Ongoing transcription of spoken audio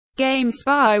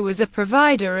GameSpy was a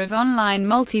provider of online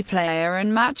multiplayer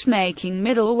and matchmaking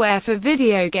middleware for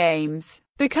video games.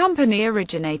 The company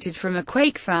originated from a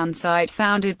Quake fan site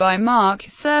founded by Mark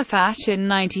Surfash in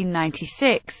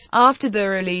 1996, after the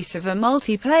release of a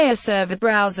multiplayer server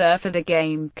browser for the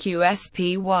game,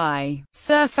 GameSpy.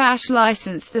 Surfash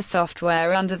licensed the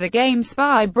software under the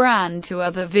GameSpy brand to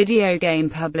other video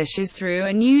game publishers through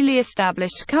a newly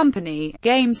established company,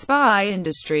 GameSpy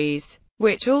Industries,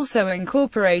 which also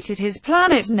incorporated his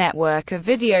Planet network of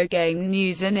video game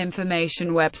news and information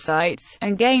websites,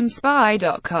 and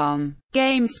GameSpy.com.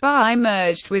 GameSpy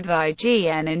merged with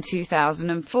IGN in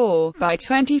 2004. By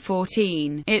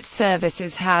 2014, its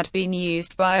services had been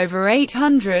used by over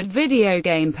 800 video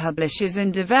game publishers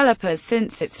and developers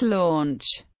since its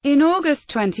launch. In August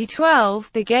 2012,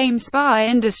 the GameSpy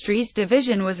Industries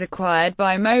division was acquired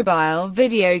by mobile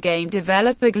video game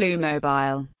developer Glue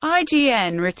Mobile.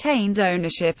 IGN retained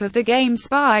ownership of the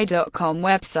GameSpy.com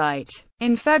website.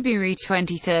 In February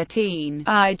 2013,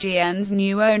 IGN's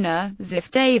new owner,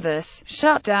 Ziff Davis,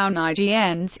 shut down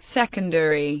IGN's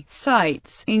secondary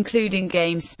sites, including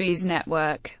GameSpy's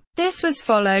network. This was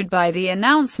followed by the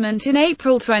announcement in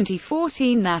April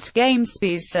 2014 that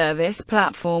GameSpy's service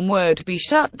platform would be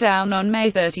shut down on May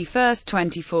 31,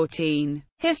 2014.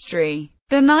 History.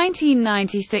 The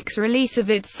 1996 release of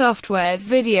its software's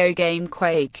video game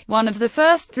Quake, one of the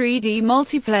first 3D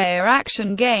multiplayer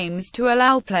action games to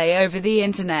allow play over the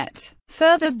Internet,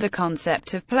 furthered the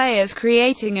concept of players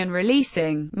creating and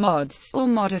releasing mods, or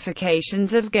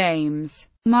modifications of games.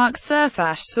 Mark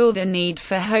Surfash saw the need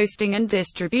for hosting and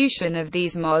distribution of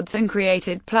these mods and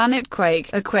created Planet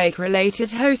Quake, a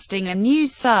Quake-related hosting and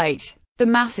news site. The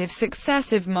massive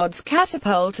success of mods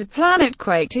catapulted Planet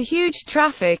Quake to huge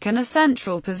traffic and a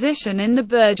central position in the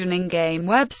burgeoning game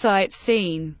website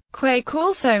scene. Quake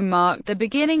also marked the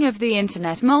beginning of the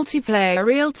Internet multiplayer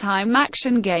real-time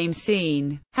action game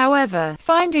scene. However,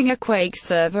 finding a Quake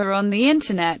server on the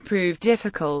Internet proved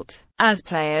difficult, as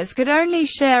players could only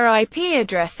share IP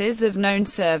addresses of known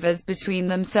servers between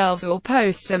themselves or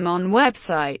post them on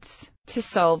websites. To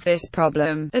solve this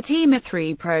problem, a team of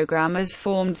 3 programmers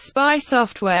formed Spy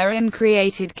Software and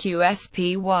created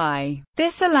GameSpy.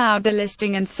 This allowed the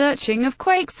listing and searching of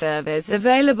Quake servers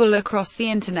available across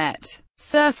the Internet.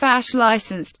 Surfash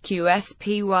licensed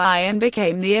GameSpy and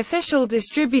became the official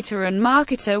distributor and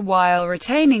marketer while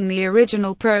retaining the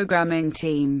original programming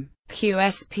team.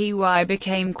 GameSpy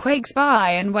became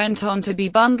QuakeSpy and went on to be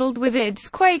bundled with its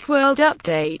Quake World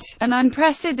Update, an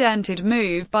unprecedented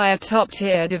move by a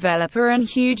top-tier developer and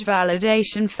huge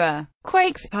validation for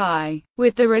QuakeSpy.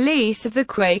 With the release of the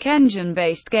Quake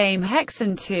engine-based game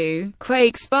Hexen 2,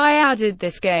 QuakeSpy added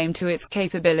this game to its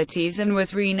capabilities and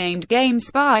was renamed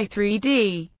GameSpy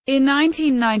 3D. In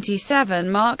 1997,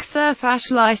 Mark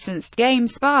Surfash licensed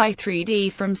GameSpy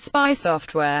 3D from Spy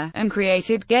Software, and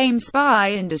created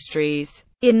GameSpy Industries.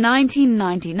 In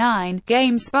 1999,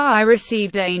 GameSpy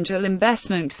received angel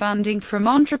investment funding from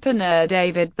entrepreneur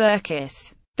David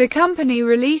Burkis. The company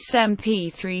released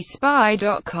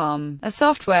MP3Spy.com, a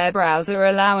software browser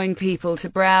allowing people to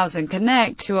browse and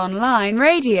connect to online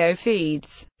radio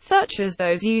feeds, such as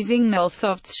those using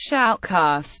Nullsoft's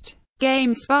Shoutcast.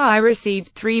 GameSpy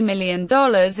received $3 million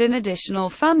in additional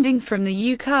funding from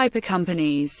the Kuiper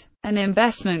Companies, an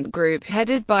investment group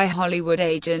headed by Hollywood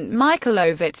agent Michael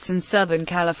Ovitz and Southern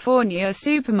California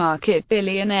supermarket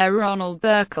billionaire Ronald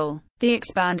Burkle. The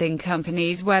expanding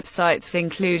company's websites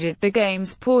included the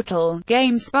games portal,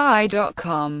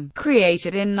 GameSpy.com,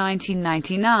 created in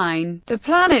 1999, the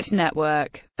Planet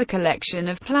Network, a collection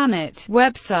of Planet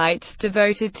websites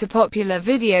devoted to popular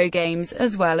video games,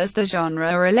 as well as the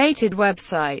genre-related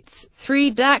websites,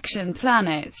 3D Action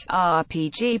Planet,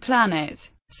 RPG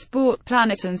Planet, Sport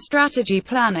Planet and Strategy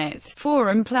Planet,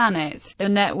 Forum Planet, the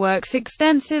network's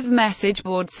extensive message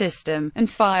board system, and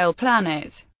File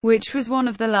Planet, which was one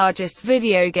of the largest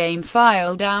video game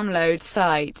file download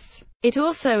sites. It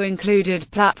also included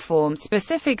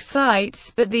platform-specific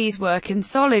sites, but these were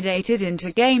consolidated into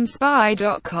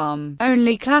GameSpy.com.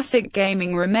 Only Classic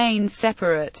Gaming remained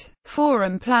separate.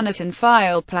 Forum Planet and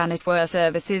File Planet were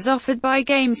services offered by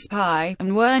GameSpy,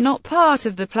 and were not part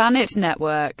of the Planet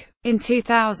network. In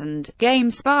 2000,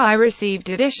 GameSpy received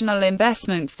additional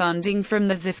investment funding from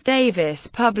the Ziff Davis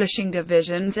publishing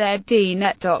division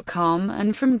ZDNet.com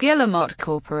and from Guillemot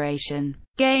Corporation.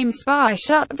 GameSpy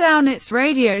shut down its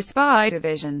Radio Spy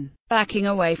division, backing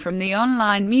away from the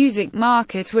online music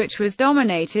market, which was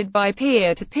dominated by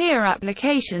peer-to-peer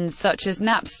applications such as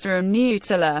Napster and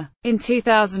Nutella. In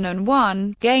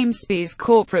 2001, GameSpy's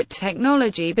corporate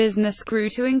technology business grew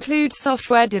to include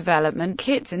software development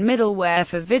kits and middleware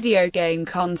for video game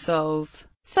consoles.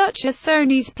 such as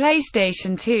Sony's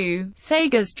PlayStation 2,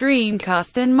 Sega's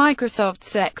Dreamcast and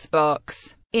Microsoft's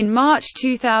Xbox. In March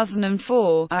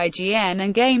 2004, IGN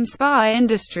and GameSpy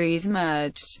Industries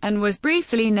merged, and was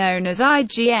briefly known as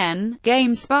IGN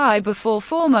GameSpy before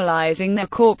formalizing their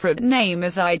corporate name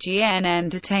as IGN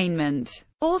Entertainment.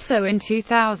 Also in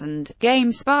 2000,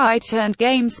 GameSpy turned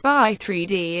GameSpy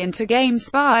 3D into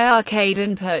GameSpy Arcade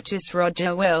and purchased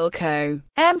Roger Wilco,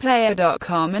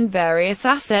 mplayer.com and various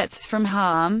assets from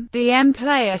Harm. The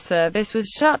mPlayer service was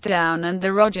shut down and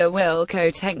the Roger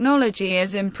Wilco technology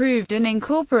is improved and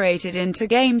incorporated into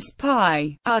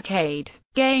GameSpy Arcade.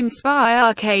 GameSpy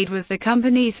Arcade was the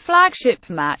company's flagship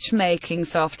matchmaking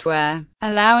software,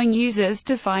 allowing users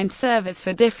to find servers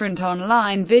for different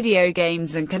online video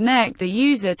games and connect the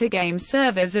user to game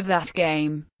servers of that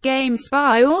game.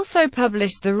 GameSpy also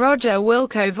published the Roger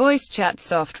Wilco voice chat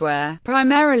software,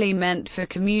 primarily meant for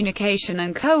communication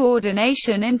and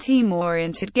coordination in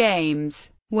team-oriented games,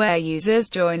 where users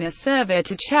join a server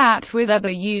to chat with other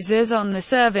users on the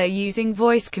server using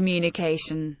voice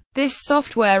communication. This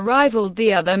software rivaled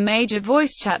the other major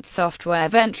voice chat software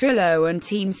Ventrilo and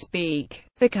TeamSpeak.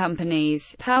 The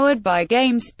company's, powered by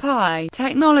GameSpy,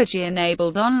 technology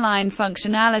enabled online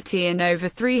functionality in over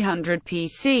 300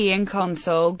 PC and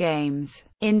console games.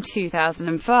 In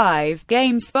 2005,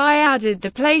 GameSpy added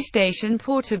the PlayStation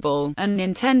Portable and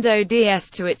Nintendo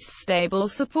DS to its stable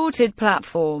supported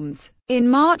platforms. In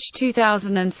March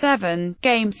 2007,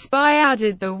 GameSpy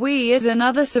added the Wii as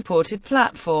another supported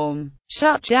platform.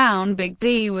 Shut down. Big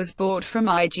D was bought from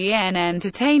IGN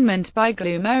Entertainment by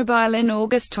Glue Mobile in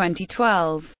August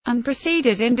 2012, and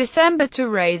proceeded in December to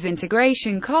raise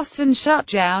integration costs and shut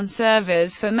down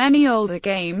servers for many older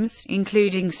games,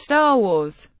 including Star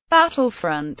Wars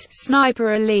Battlefront,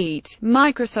 Sniper Elite,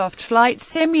 Microsoft Flight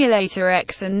Simulator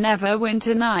X and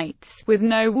Neverwinter Nights, with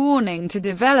no warning to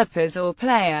developers or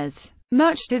players,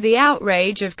 much to the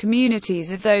outrage of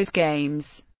communities of those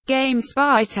games.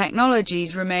 GameSpy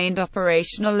Technologies remained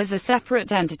operational as a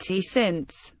separate entity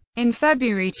since. In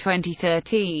February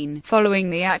 2013, following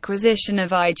the acquisition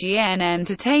of IGN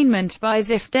Entertainment by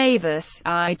Ziff Davis,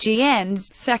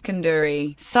 IGN's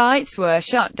secondary sites were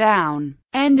shut down,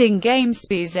 ending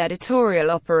GameSpy's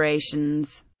editorial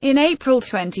operations. In April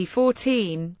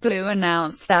 2014, Glue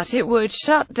announced that it would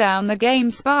shut down the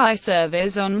GameSpy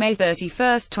servers on May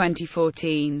 31,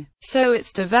 2014, so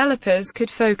its developers could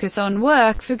focus on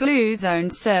work for Glue's own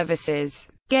services.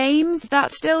 Games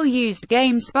that still used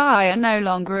GameSpy are no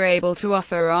longer able to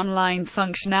offer online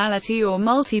functionality or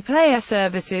multiplayer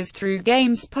services through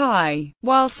GameSpy,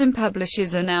 while some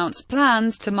publishers announced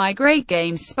plans to migrate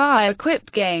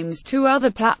GameSpy-equipped games to other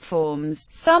platforms.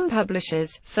 Some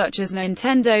publishers, such as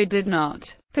Nintendo, did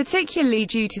not, particularly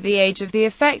due to the age of the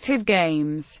affected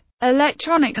games.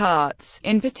 Electronic Arts,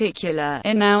 in particular,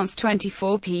 announced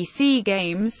 24 PC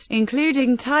games,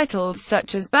 including titles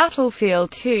such as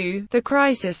Battlefield 2, the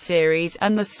Crysis series,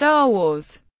 and the Star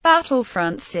Wars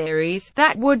Battlefront series,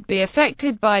 that would be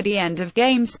affected by the end of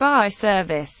GameSpy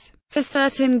service. For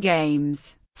certain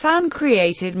games,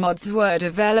 fan-created mods were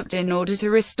developed in order to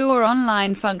restore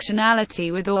online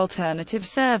functionality with alternative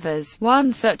servers.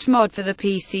 One such mod for the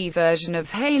PC version of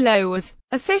Halo was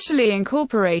officially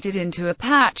incorporated into a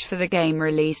patch for the game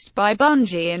released by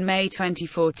Bungie in May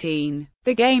 2014.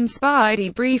 The GameSpy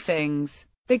Debriefings.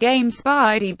 The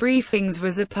GameSpy Debriefings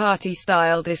was a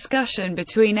party-style discussion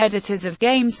between editors of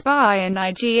GameSpy and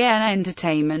IGN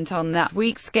Entertainment on that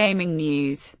week's gaming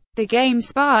news. The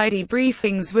GameSpy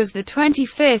Debriefings was the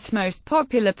 25th most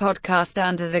popular podcast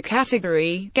under the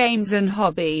category Games and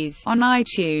Hobbies on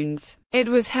iTunes. It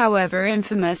was, however,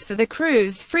 infamous for the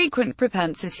crew's frequent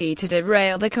propensity to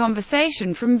derail the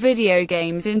conversation from video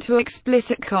games into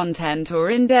explicit content or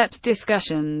in-depth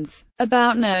discussions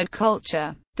about nerd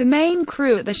culture. The main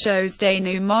crew at the show's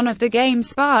denouement of the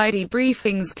GameSpy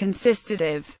Debriefings consisted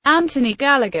of Anthony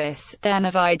Gallegos, then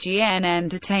of IGN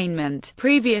Entertainment,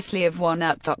 previously of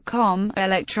OneUp.com,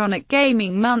 Electronic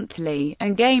Gaming Monthly,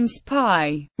 and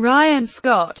GameSpy; Ryan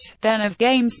Scott, then of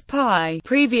GameSpy,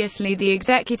 previously the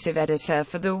executive editor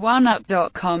for the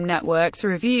OneUp.com network's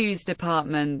reviews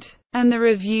department, and the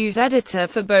reviews editor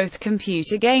for both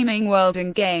Computer Gaming World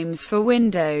and Games for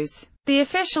Windows, the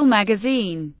official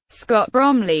magazine; Scott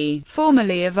Bromley,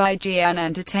 formerly of IGN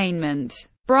Entertainment;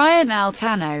 Brian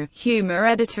Altano, humor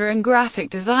editor and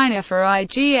graphic designer for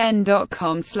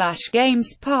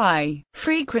IGN.com/GameSpy.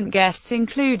 Frequent guests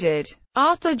included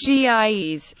Arthur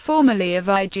Gies, formerly of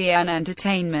IGN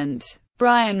Entertainment;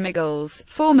 Brian Miggles,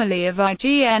 formerly of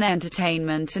IGN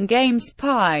Entertainment and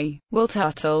GameSpy, Will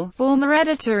Tuttle, former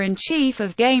editor-in-chief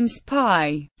of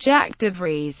GameSpy, Jack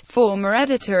DeVries, former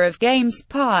editor of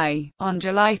GameSpy. On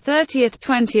July 30,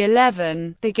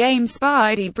 2011, the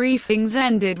GameSpy debriefings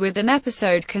ended with an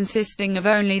episode consisting of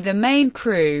only the main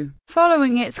crew.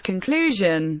 Following its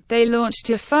conclusion, they launched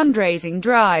a fundraising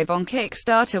drive on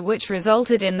Kickstarter which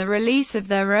resulted in the release of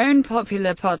their own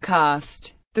popular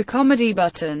podcast, The Comedy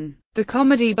Button. The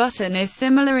Comedy Button is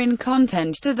similar in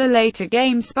content to the later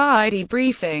GameSpy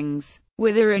debriefings,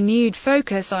 with a renewed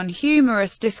focus on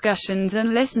humorous discussions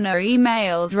and listener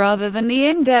emails rather than the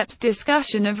in-depth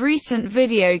discussion of recent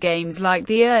video games like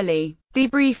the early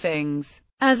debriefings.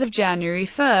 As of January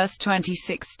 1,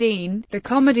 2016, The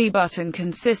Comedy Button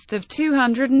consists of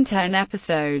 210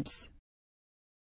 episodes.